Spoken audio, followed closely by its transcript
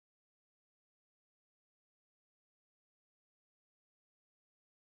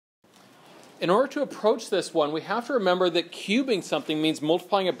in order to approach this one, we have to remember that cubing something means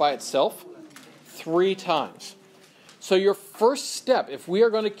multiplying it by itself 3 times. So your first step, if we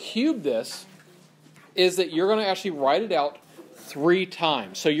are going to cube this, is that you're going to actually write it out 3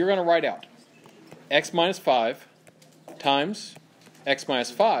 times. So you're going to write out x minus 5 times x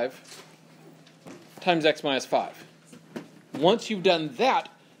minus 5 times x minus 5. Once you've done that,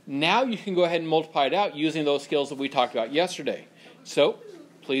 now you can go ahead and multiply it out using those skills that we talked about yesterday. So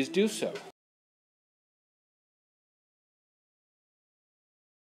please do so.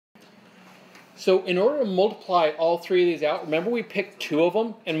 So in order to multiply all 3 of these out, remember we picked 2 of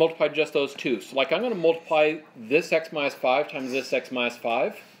them and multiplied just those 2. So like I'm going to multiply this x minus 5 times this x minus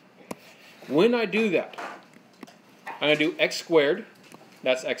 5. When I do that, I'm going to do x squared,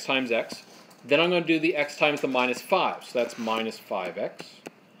 that's x times x. Then I'm going to do the x times the minus 5, so that's minus 5x.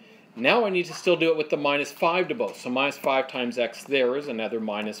 Now I need to still do it with the minus 5 to both. So minus 5 times x there is another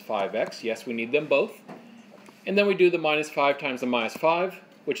minus 5x. Yes, we need them both. And then we do the minus 5 times the minus 5,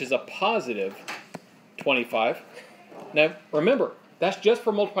 which is a positive 25. Now, remember, that's just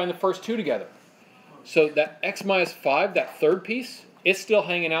for multiplying the first 2 together. So that x minus 5, that third piece, is still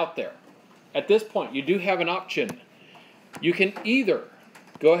hanging out there. At this point, you do have an option. You can either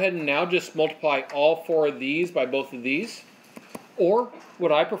go ahead and now just multiply all 4 of these by both of these, or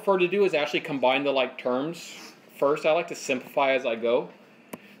what I prefer to do is actually combine the like terms first. I like to simplify as I go.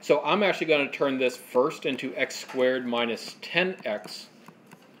 So I'm actually going to turn this first into x squared minus 10x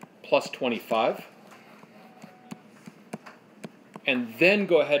plus 25, and then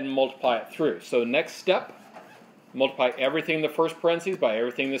go ahead and multiply it through. So next step, multiply everything in the first parentheses by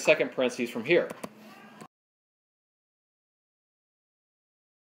everything in the second parentheses from here.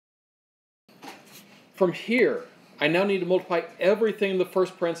 From here, I now need to multiply everything in the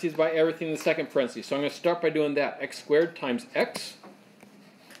first parentheses by everything in the second parentheses. So I'm going to start by doing that. X squared times x,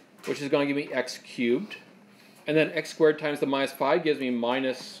 which is going to give me x cubed. And then x squared times the minus 5 gives me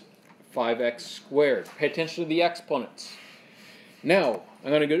minus 5x squared. Pay attention to the exponents. Now,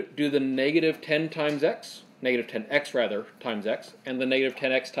 I'm going to do the negative 10 times x, negative 10x rather, times x, and the negative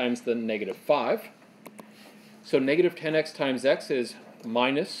 10x times the negative 5. So negative 10x times x is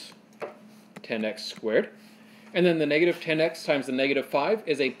minus 10x squared. And then the negative 10x times the negative 5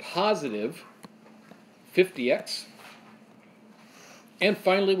 is a positive 50x. And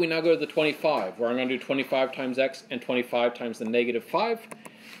finally, we now go to the 25, where I'm going to do 25 times x and 25 times the negative 5.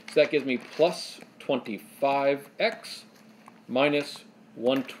 So that gives me plus 25x minus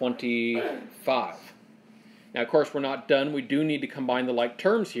 125. Now, of course, we're not done. We do need to combine the like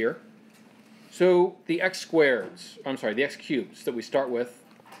terms here. So the x squareds, the x cubes that we start with,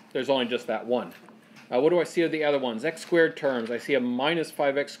 there's only just that one. What do I see of the other ones? X squared terms. I see a minus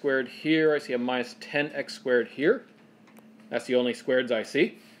 5x squared here. I see a minus 10x squared here. That's the only squareds I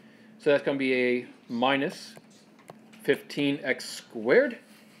see. So that's going to be a minus 15x squared.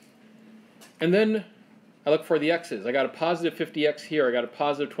 And then I look for the x's. I got a positive 50x here. I got a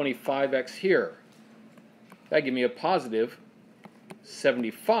positive 25x here. That gives me a positive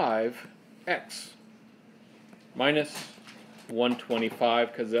 75x minus 125,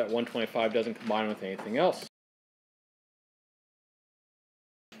 because that 125 doesn't combine with anything else.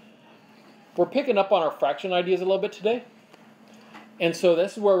 We're picking up on our fraction ideas a little bit today. And so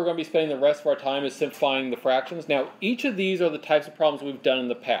this is where we're going to be spending the rest of our time, is simplifying the fractions. Now, each of these are the types of problems we've done in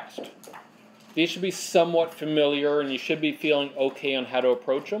the past. These should be somewhat familiar, and you should be feeling okay on how to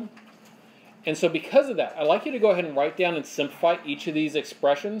approach them. And so because of that, I'd like you to go ahead and write down and simplify each of these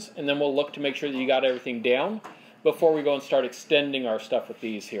expressions, and then we'll look to make sure that you got everything down before we go and start extending our stuff with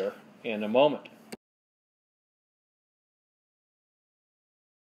these here in a moment.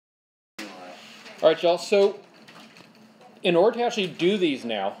 All right, y'all, so in order to actually do these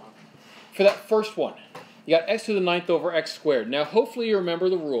now, for that first one, you got x to the 9th over x squared. Now, hopefully you remember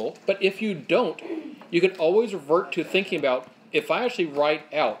the rule, but if you don't, you can always revert to thinking about, if I actually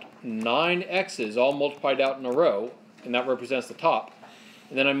write out 9 x's all multiplied out in a row, and that represents the top,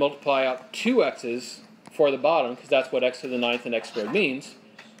 and then I multiply out 2 x's for the bottom, because that's what x to the 9th and x squared means.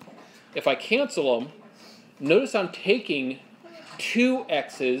 If I cancel them, notice I'm taking 2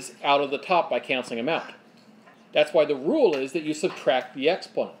 x's out of the top by canceling them out. That's why the rule is that you subtract the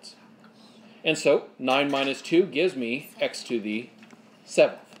exponents. And so 9 minus 2 gives me x to the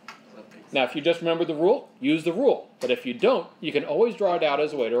 7th. Now, if you just remember the rule, use the rule. But if you don't, you can always draw it out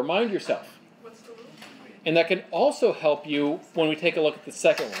as a way to remind yourself. And that can also help you when we take a look at the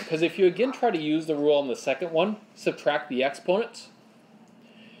second one. Because if you again try to use the rule on the second one, subtract the exponents,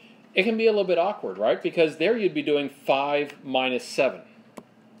 it can be a little bit awkward, right? Because there you'd be doing 5 minus 7.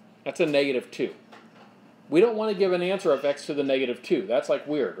 That's a negative 2. We don't want to give an answer of x to the negative 2. That's like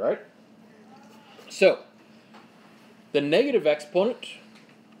weird, right? So, the negative exponent,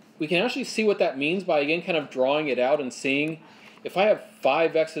 we can actually see what that means by, again, kind of drawing it out and seeing if I have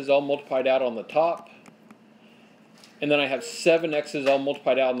 5x's all multiplied out on the top, and then I have 7x's all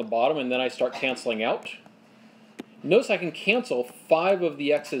multiplied out on the bottom, and then I start canceling out. Notice I can cancel 5 of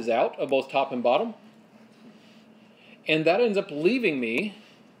the x's out of both top and bottom. And that ends up leaving me,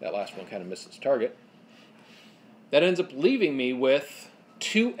 that last one kind of missed its target, that ends up leaving me with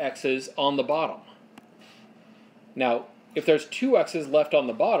 2 x's on the bottom. Now, if there's 2 x's left on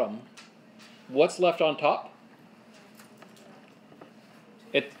the bottom, what's left on top?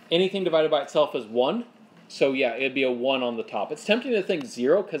 Anything divided by itself is 1. So yeah, it'd be a 1 on the top. It's tempting to think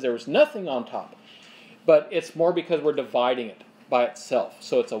 0 because there was nothing on top. But it's more because we're dividing it by itself,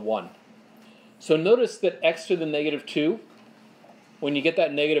 so it's a 1. So notice that x to the negative 2, when you get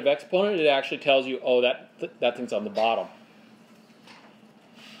that negative exponent, it actually tells you, oh, that thing's on the bottom.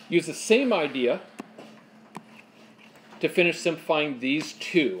 Use the same idea to finish simplifying these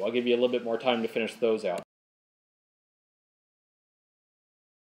two. I'll give you a little bit more time to finish those out.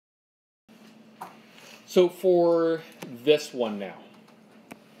 So for this one now,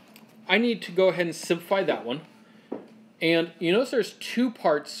 I need to go ahead and simplify that one. And you notice there's 2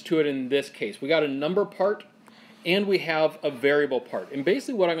 parts to it in this case. We got a number part and we have a variable part. And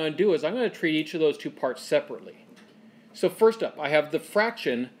basically what I'm going to do is I'm going to treat each of those 2 parts separately. So first up, I have the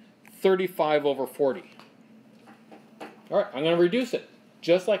fraction 35 over 40. All right, I'm going to reduce it,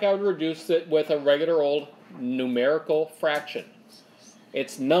 just like I would reduce it with a regular old numerical fraction.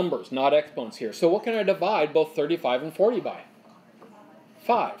 It's numbers, not exponents here. So what can I divide both 35 and 40 by?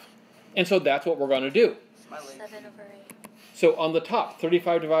 5. And so that's what we're going to do. 7 over 8. So on the top,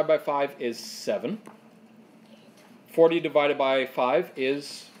 35 divided by 5 is 7. 40 divided by 5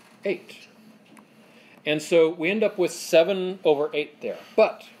 is 8. And so we end up with 7 over 8 there.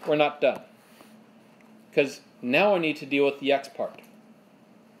 But we're not done, because now I need to deal with the x part.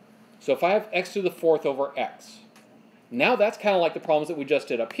 So if I have x to the 4th over x, now that's kind of like the problems that we just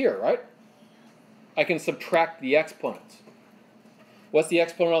did up here, right? I can subtract the exponents. What's the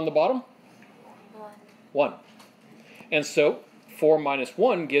exponent on the bottom? 1. And so 4 minus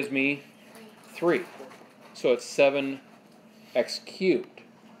 1 gives me 3. So it's 7x cubed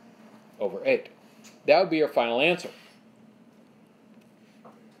over 8. That would be your final answer.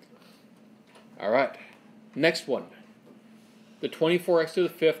 All right. Next one. The 24x to the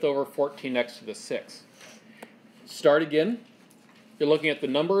 5th over 14x to the 6th. Start again. You're looking at the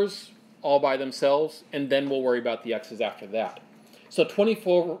numbers all by themselves, and then we'll worry about the x's after that. So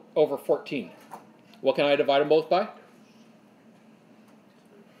 24 over 14. What can I divide them both by?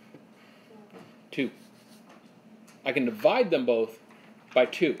 2. I can divide them both by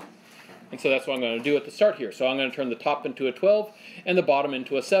 2. And so that's what I'm going to do at the start here. So I'm going to turn the top into a 12 and the bottom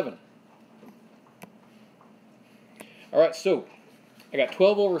into a 7. All right, so I got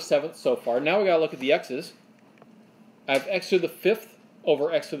 12 over 7 so far. Now we got to look at the x's. I have x to the 5th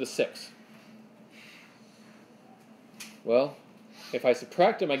over x to the 6th. Well, if I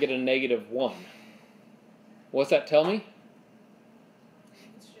subtract them, I get a negative 1. What's that tell me?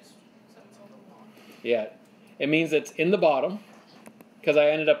 It's just something's on the bottom. Yeah, it means it's in the bottom, because I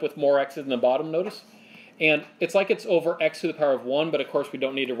ended up with more x's in the bottom, notice? And it's like it's over x to the power of 1, but of course we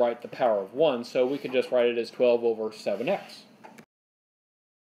don't need to write the power of 1, so we could just write it as 12 over 7x.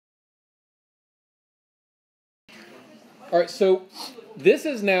 All right, so this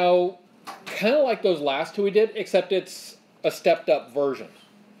is now kind of like those last two we did, except it's a stepped up version.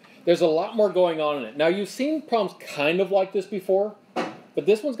 There's a lot more going on in it. Now, you've seen problems kind of like this before, but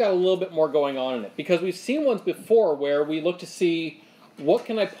this one's got a little bit more going on in it, because we've seen ones before where we look to see what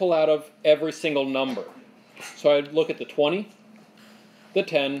can I pull out of every single number. So I'd look at the 20, the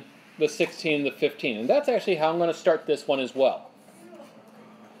 10, the 16, the 15, and that's actually how I'm going to start this one as well.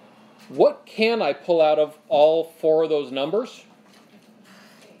 What can I pull out of all 4 of those numbers?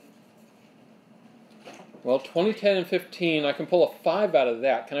 Well, 20, 10, and 15, I can pull a 5 out of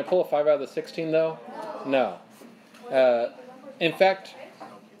that. Can I pull a 5 out of the 16, though? No. In fact,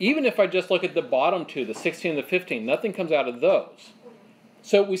 even if I just look at the bottom 2, the 16 and the 15, nothing comes out of those.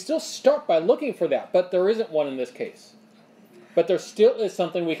 So we still start by looking for that, but there isn't one in this case. But there still is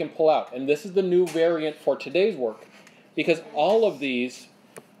something we can pull out, and this is the new variant for today's work, because all of these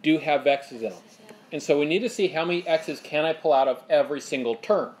do have x's in them. And so we need to see how many x's can I pull out of every single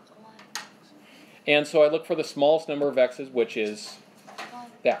term. And so I look for the smallest number of x's, which is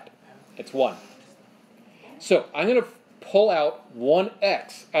that. It's 1. So I'm going to pull out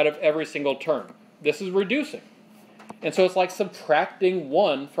 1x out of every single term. This is reducing. And so it's like subtracting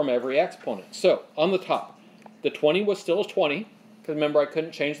 1 from every exponent. So on the top, the 20 was still 20, because remember I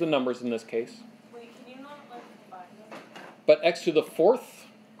couldn't change the numbers in this case. Wait, but x to the 4th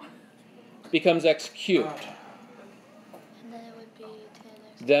becomes x cubed. And then it would be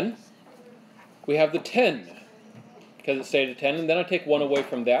 10x. Then we have the 10, because it stayed at 10, and then I take 1 away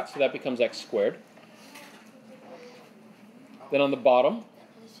from that, so that becomes x squared. Then on the bottom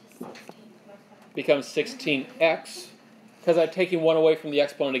It's just 16. becomes 16x, because I'm taking 1 away from the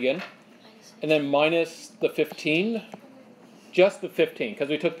exponent again, Minus and then minus the 15, just the 15, because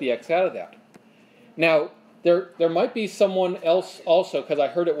we took the x out of that. Now, there might be someone else also, because I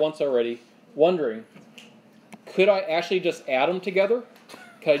heard it once already, wondering, could I actually just add them together?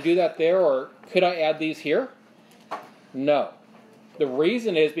 Could I do that there, or could I add these here? No. The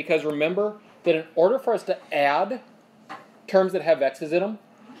reason is because remember that in order for us to add terms that have x's in them,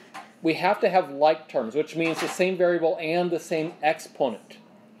 we have to have like terms, which means the same variable and the same exponent.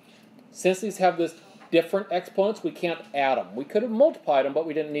 Since these have this different exponents, we can't add them. We could have multiplied them, but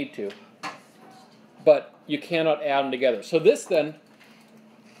we didn't need to. But you cannot add them together. So this then,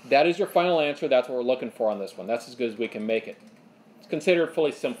 that is your final answer. That's what we're looking for on this one. That's as good as we can make it. It's considered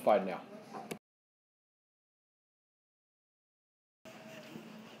fully simplified now.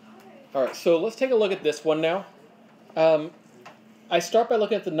 All right, so let's take a look at this one now. I start by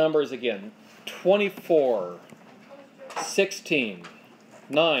looking at the numbers again. 24, 16,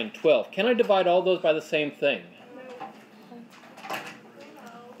 9, 12. Can I divide all those by the same thing?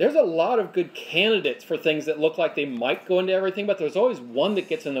 There's a lot of good candidates for things that look like they might go into everything, but there's always one that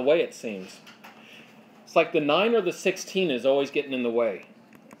gets in the way, it seems. It's like the 9 or the 16 is always getting in the way.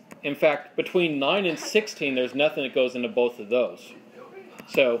 In fact, between 9 and 16, there's nothing that goes into both of those.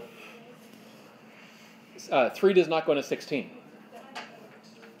 So, 3 does not go into 16.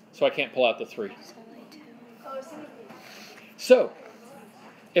 So I can't pull out the 3. It's only 2. So,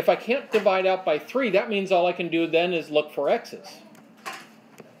 if I can't divide out by 3, that means all I can do then is look for x's.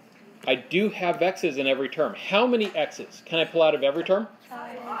 I do have x's in every term. How many x's can I pull out of every term?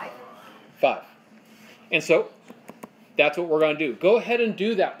 5. And so, that's what we're going to do. Go ahead and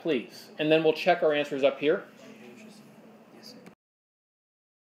do that, please. And then we'll check our answers up here.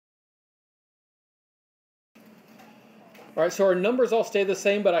 All right, so our numbers all stay the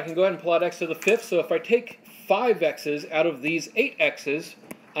same, but I can go ahead and pull out x to the 5th. So if I take 5 x's out of these 8 x's,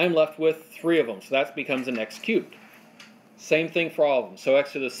 I'm left with 3 of them. So that becomes an x cubed. Same thing for all of them. So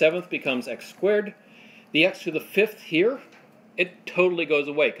x to the 7th becomes x squared. The x to the 5th here, it totally goes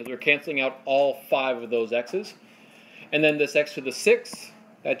away because we're canceling out all 5 of those x's. And then this x to the 6th,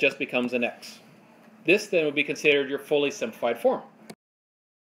 that just becomes an x. This then would be considered your fully simplified form.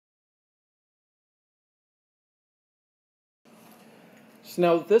 So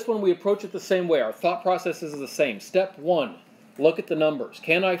now with this one, we approach it the same way. Our thought process is the same. Step 1, look at the numbers.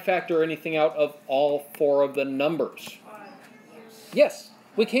 Can I factor anything out of all 4 of the numbers? Yes,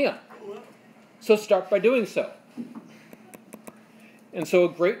 we can. So start by doing so. And so a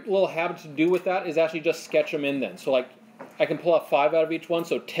great little habit to do with that is actually just sketch them in then. So like, I can pull out 5 out of each one.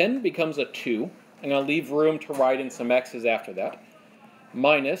 So 10 becomes a 2. I'm going to leave room to write in some x's after that.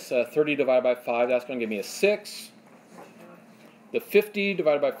 Minus 30 divided by 5, that's going to give me a 6. The 50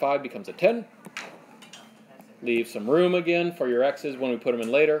 divided by 5 becomes a 10. Leave some room again for your x's when we put them in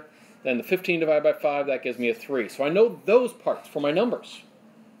later. Then the 15 divided by 5, that gives me a 3. So I know those parts for my numbers.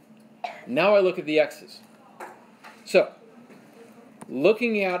 Now I look at the x's. So,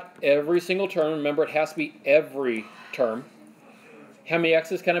 looking at every single term, remember it has to be every term. How many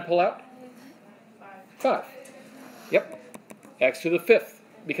x's can I pull out? 5. Yep. X to the 5th,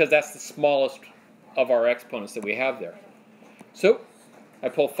 because that's the smallest of our exponents that we have there. So, I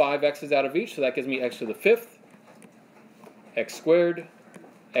pull 5 x's out of each, so that gives me x to the 5th, x squared,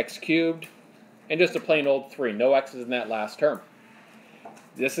 x cubed, and just a plain old 3. No x's in that last term.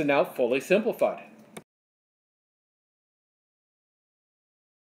 This is now fully simplified.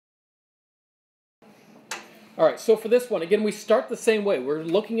 All right, so for this one, again, we start the same way. We're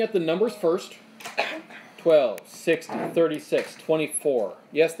looking at the numbers first. 12, 60, 36, 24.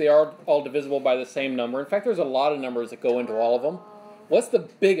 Yes, they are all divisible by the same number. In fact, there's a lot of numbers that go into all of them. What's the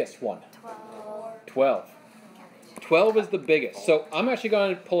biggest one? 12. 12 is the biggest. So I'm actually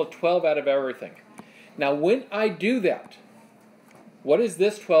going to pull a 12 out of everything. Now, when I do that, what is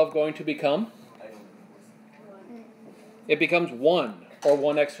this 12 going to become? It becomes 1, or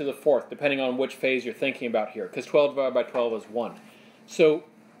 1x to the 4th, depending on which phase you're thinking about here, because 12 divided by 12 is 1. So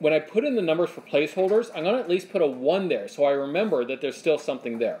when I put in the numbers for placeholders, I'm going to at least put a 1 there, so I remember that there's still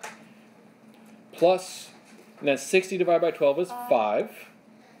something there. Plus, and then 60 divided by 12 is 5.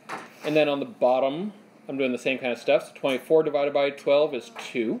 And then on the bottom, I'm doing the same kind of stuff. So 24 divided by 12 is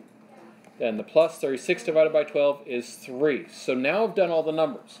 2. Then the plus 36 divided by 12 is 3. So now I've done all the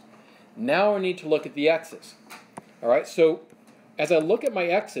numbers. Now I need to look at the x's. All right, so as I look at my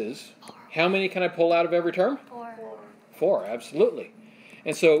x's, how many can I pull out of every term? 4. 4, absolutely.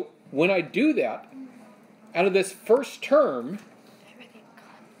 And so when I do that, out of this first term, Everything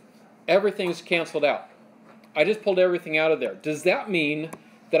gone. everything's canceled out. I just pulled everything out of there. Does that mean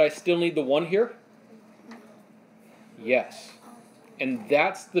that I still need the 1 here? Yes. And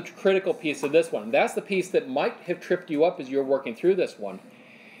that's the critical piece of this one. That's the piece that might have tripped you up as you're working through this one,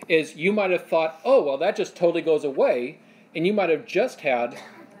 is you might have thought, oh, well, that just totally goes away, and you might have just had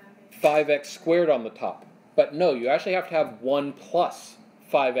 5x squared on the top. But no, you actually have to have 1 plus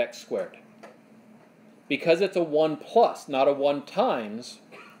 5x squared. Because it's a 1 plus, not a 1 times,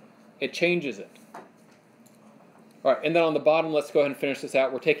 it changes it. All right, and then on the bottom, let's go ahead and finish this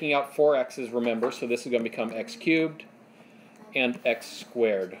out. We're taking out 4x's, remember, so this is going to become x cubed and x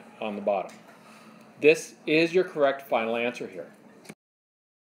squared on the bottom. This is your correct final answer here.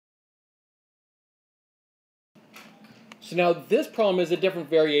 So now this problem is a different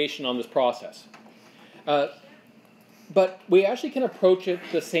variation on this process. But we actually can approach it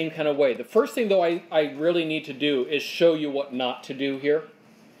the same kind of way. The first thing, though, I really need to do is show you what not to do here.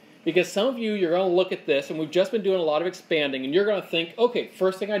 Because some of you, you're going to look at this, and we've just been doing a lot of expanding, and you're going to think, okay,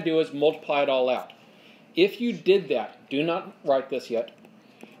 first thing I do is multiply it all out. If you did that, do not write this yet,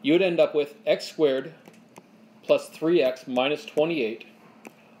 you would end up with x squared plus 3x minus 28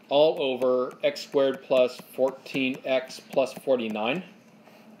 all over x squared plus 14x plus 49.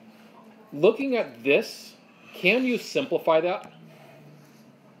 Looking at this, can you simplify that?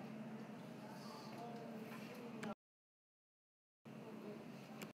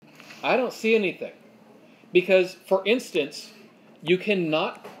 I don't see anything. Because, for instance, you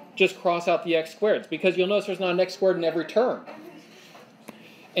cannot just cross out the x squareds, because you'll notice there's not an x squared in every term.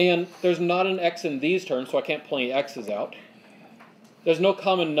 And there's not an x in these terms, so I can't pull any x's out. There's no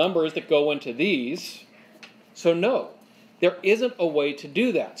common numbers that go into these. So no, there isn't a way to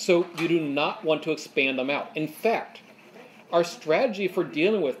do that. So you do not want to expand them out. In fact, our strategy for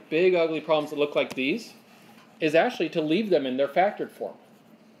dealing with big, ugly problems that look like these is actually to leave them in their factored form.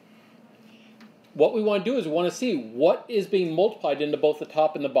 What we want to do is we want to see what is being multiplied into both the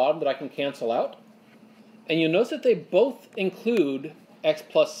top and the bottom that I can cancel out. And you'll notice that they both include x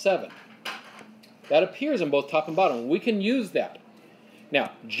plus 7. That appears in both top and bottom. We can use that.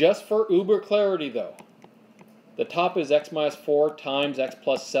 Now, just for uber clarity though, the top is x minus 4 times x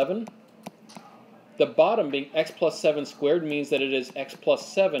plus 7. The bottom being x plus 7 squared means that it is x plus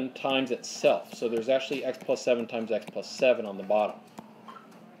 7 times itself. So there's actually x plus 7 times x plus 7 on the bottom.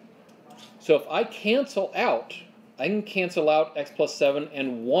 So if I cancel out, I can cancel out x plus 7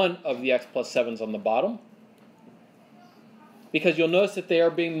 and one of the x plus 7s on the bottom, because you'll notice that they are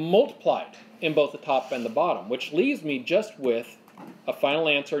being multiplied in both the top and the bottom, which leaves me just with a final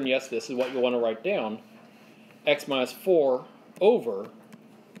answer, and yes, this is what you want to write down, x minus 4 over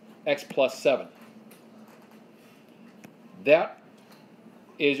x plus 7. That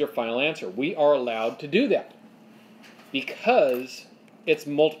is your final answer. We are allowed to do that because it's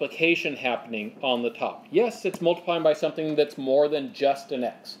multiplication happening on the top. Yes, it's multiplying by something that's more than just an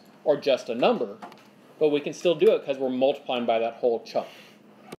x or just a number, but we can still do it because we're multiplying by that whole chunk.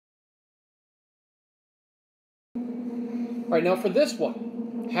 All right, now for this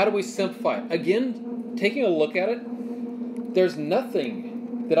one, how do we simplify it? Again, taking a look at it, there's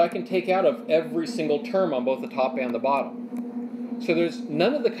nothing that I can take out of every single term on both the top and the bottom. So there's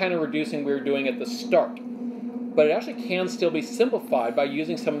none of the kind of reducing we were doing at the start. But it actually can still be simplified by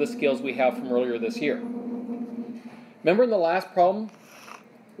using some of the skills we have from earlier this year. Remember in the last problem,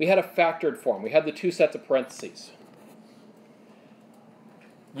 we had a factored form. We had the 2 sets of parentheses.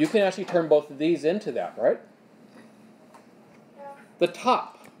 You can actually turn both of these into that, right? The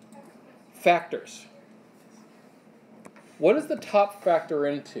top factors. What does the top factor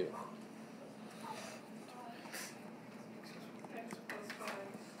into?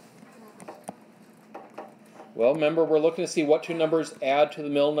 Well, remember, we're looking to see what 2 numbers add to the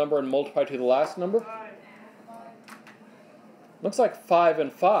middle number and multiply to the last number. Looks like 5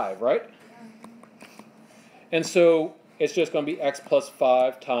 and 5, right? And so it's just going to be x plus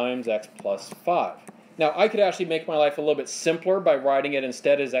 5 times x plus 5. Now, I could actually make my life a little bit simpler by writing it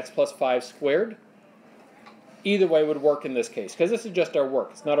instead as x plus 5 squared. Either way would work in this case, because this is just our work.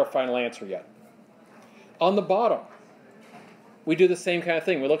 It's not our final answer yet. On the bottom, we do the same kind of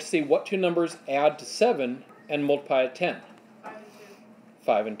thing. We look to see what 2 numbers add to 7 and multiply at 10.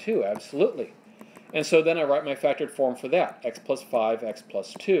 5 and 2, absolutely. And so then I write my factored form for that, x plus 5, x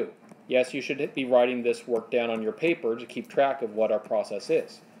plus 2. Yes, you should be writing this work down on your paper to keep track of what our process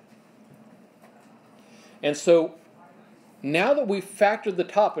is. And so now that we've factored the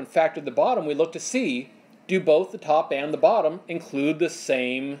top and factored the bottom, we look to see do both the top and the bottom include the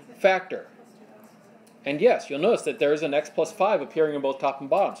same factor? And yes, you'll notice that there is an x plus 5 appearing in both top and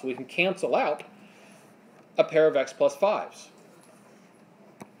bottom, so we can cancel out a pair of x plus 5s.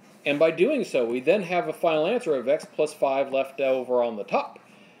 And by doing so, we then have a final answer of x plus 5 left over on the top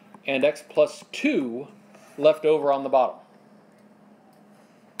and x plus 2 left over on the bottom.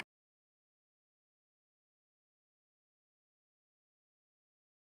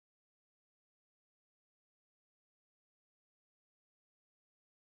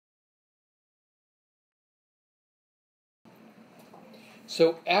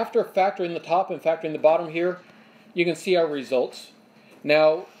 So after factoring the top and factoring the bottom here, you can see our results.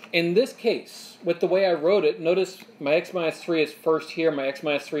 Now, in this case, with the way I wrote it, notice my x minus 3 is first here, my x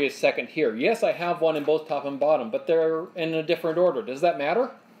minus 3 is second here. Yes, I have one in both top and bottom, but they're in a different order. Does that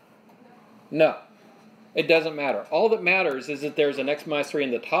matter? No, it doesn't matter. All that matters is that there's an x minus 3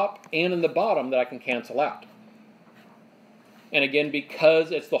 in the top and in the bottom that I can cancel out. And again,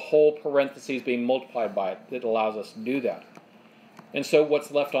 because it's the whole parentheses being multiplied by it, it allows us to do that. And so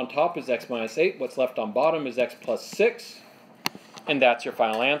what's left on top is x minus 8, what's left on bottom is x plus 6, and that's your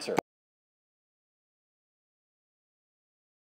final answer.